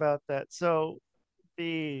ask about that. So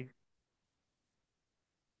the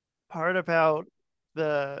part about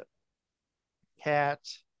the cat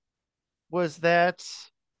was that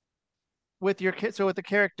with your kid. So with the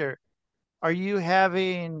character, are you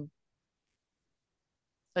having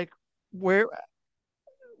like where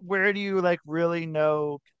where do you like really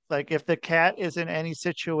know like if the cat is in any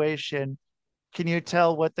situation, can you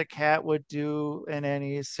tell what the cat would do in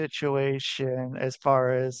any situation as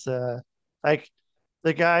far as like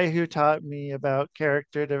the guy who taught me about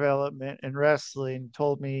character development in wrestling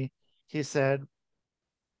told me, he said,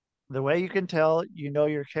 the way you can tell you know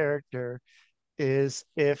your character is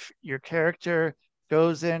if your character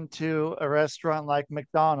goes into a restaurant like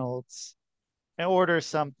McDonald's and orders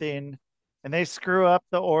something and they screw up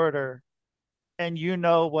the order, and you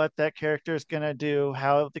know what that character is going to do,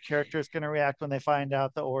 how the character is going to react when they find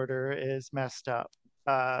out the order is messed up.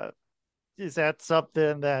 Uh, is that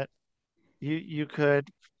something that you could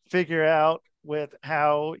figure out with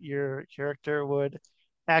how your character would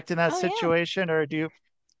act in that oh yeah. situation, or do you?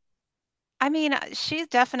 I mean, she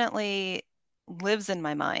definitely lives in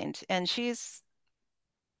my mind, and she's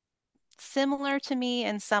similar to me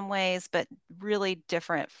in some ways, but really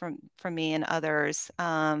different from me in others.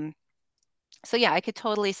 So yeah, I could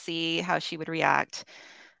totally see how she would react.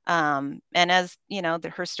 And as you know,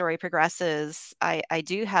 her story progresses, I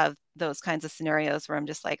do have those kinds of scenarios where I'm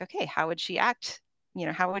just like, okay, how would she act?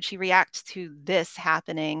 How would she react to this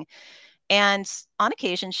happening? And on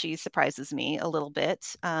occasion, she surprises me a little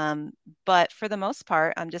bit. But for the most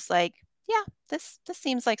part, I'm just like, yeah, this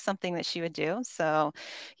seems like something that she would do. So,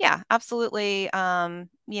 yeah, absolutely.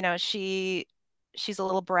 She's a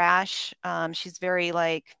little brash. She's very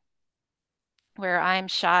like where I'm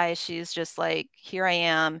shy, she's just like, here I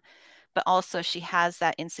am. But also she has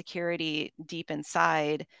that insecurity deep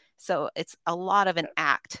inside. So it's a lot of an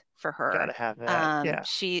act for Gotta her. have that. Yeah.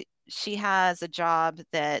 She has a job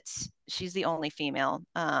that she's the only female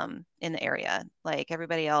in the area. Like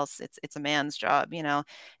everybody else, it's a man's job,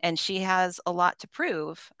 and she has a lot to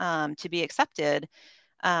prove to be accepted.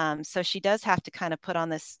 So she does have to kind of put on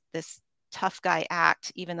this tough guy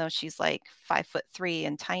act, even though she's like 5'3"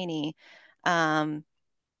 and tiny. Um,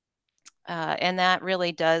 and that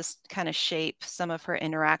really does kind of shape some of her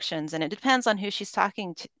interactions. And it depends on who she's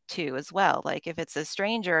talking to as well. Like if it's a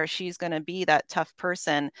stranger, she's going to be that tough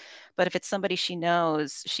person. But if it's somebody she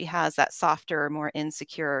knows, she has that softer, more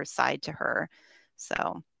insecure side to her.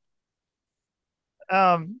 So,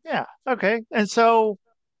 Yeah. Okay. And so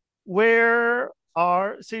so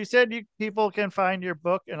you said people can find your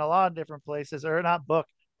book in a lot of different places, or not book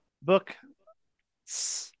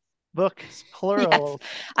books yes, plural,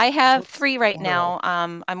 I have books 3 right plural.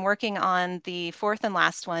 now. I'm working on the 4th and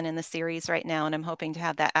last one in the series right now, and I'm hoping to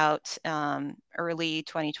have that out early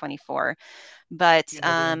 2024. But You know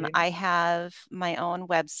the ending? I have my own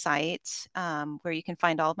website where you can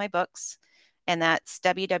find all of my books, and that's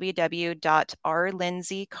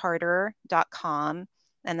www.rlindsaycarter.com.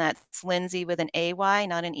 And that's Lindsay with an AY,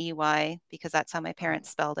 not an EY, because that's how my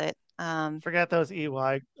parents spelled it. Forgot those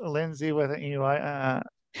EY. Lindsay with an EY.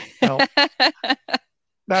 No,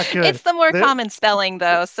 not good. It's the more They're, common spelling,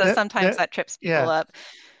 though, so sometimes that that trips people yeah, up.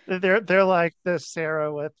 they're like the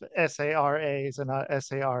Sarah with SARAs and not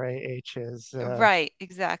SARAHs. Right,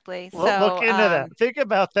 exactly. Look So, into that. Think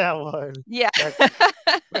about that one. yeah. That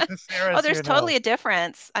with the Oh, Sarahs, there's totally a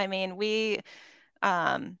difference. I mean,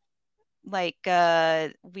 um, we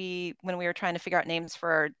when we were trying to figure out names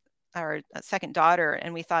for our second daughter,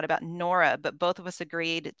 and we thought about Nora, but both of us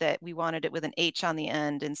agreed that we wanted it with an H on the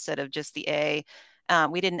end instead of just the A.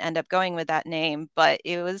 We didn't end up going with that name, but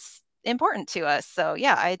it was important to us. So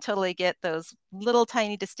yeah, I totally get those little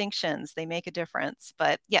tiny distinctions. They make a difference.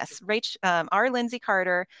 But yes, Rach,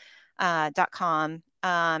 rlindsaycarter.com.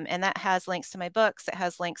 And that has links to my books. It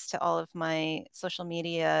has links to all of my social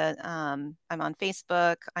media. I'm on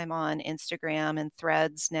Facebook. I'm on Instagram and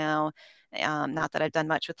Threads now. Not that I've done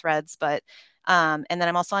much with Threads, but and then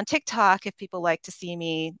I'm also on TikTok if people like to see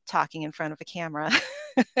me talking in front of a camera.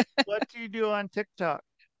 What do you do on TikTok?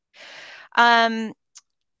 Um,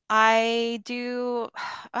 I do,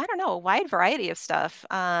 I don't know, a wide variety of stuff.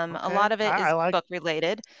 A Okay, lot of it I is like. book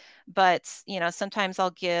related, but sometimes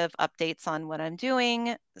I'll give updates on what I'm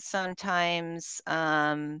doing. Sometimes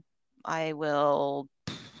I will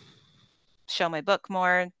show my book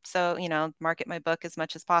more, so market my book as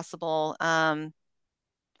much as possible.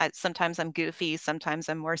 Sometimes I'm goofy, sometimes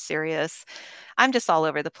I'm more serious. I'm just all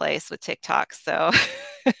over the place with TikTok, so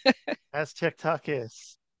As TikTok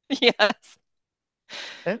is. yes.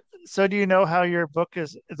 And so, do you know how your book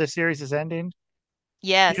is? The series is ending.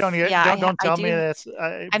 You don't Yes, get. yeah, Don't I tell me do. that's.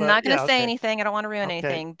 I'm But not going yeah, to say okay, anything. I don't want to ruin okay.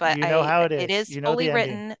 anything, but You know how it it is. is You know fully the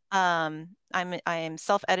ending. written. I am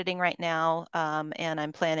self-editing right now, and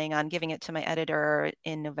I'm planning on giving it to my editor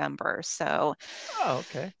in November. So Oh,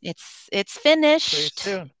 okay. it's Pretty finished-ish,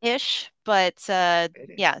 soon. but It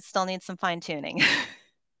yeah, it still needs some fine-tuning.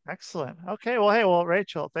 Excellent. Okay. Well, hey, well,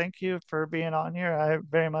 Rachel, thank you for being on here. I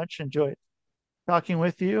very much enjoyed talking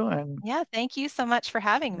with you. And Yeah, thank you so much for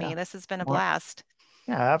having yeah, me. This has been a more. blast.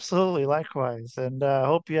 Yeah, absolutely. Likewise. And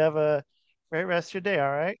hope you have a great rest of your day.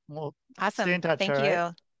 All right. We'll stay in Awesome. touch. All Thank right.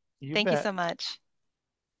 you. You Thank you bet. so much.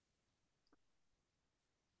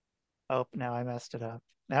 Oh, now I messed it up.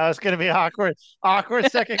 Now it's going to be awkward.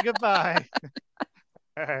 Awkward second goodbye.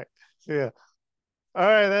 All right. See ya. All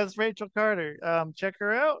right, that's Rachel Carter. Check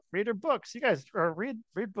her out. Read her books. You guys, or read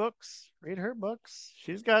books. Read her books.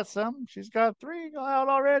 She's got some. She's got three out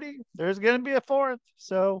already. There's gonna be a fourth,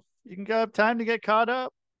 so you can have time to get caught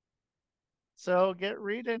up. So get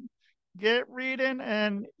reading,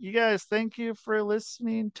 and you guys, thank you for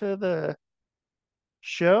listening to the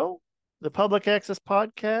show, the Public Access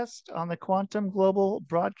Podcast on the Quantum Global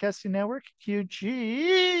Broadcasting Network,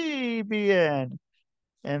 QGBN,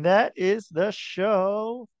 and that is the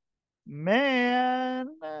show. Man,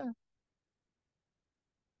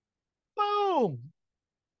 boom.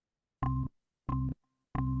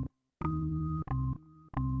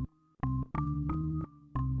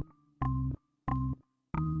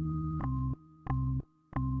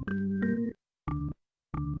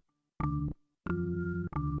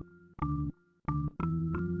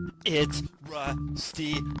 It's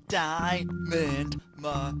Rusty Diamond,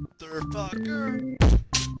 motherfucker.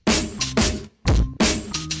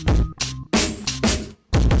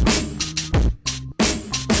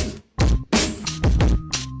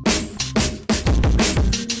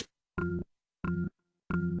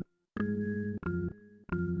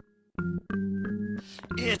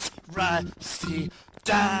 It's Rusty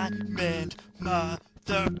Diamond,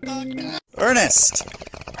 motherfucker. Ernest!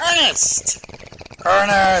 Ernest!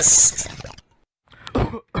 Ernest!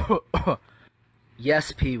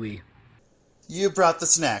 Yes, Pee-wee. You brought the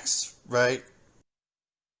snacks, right?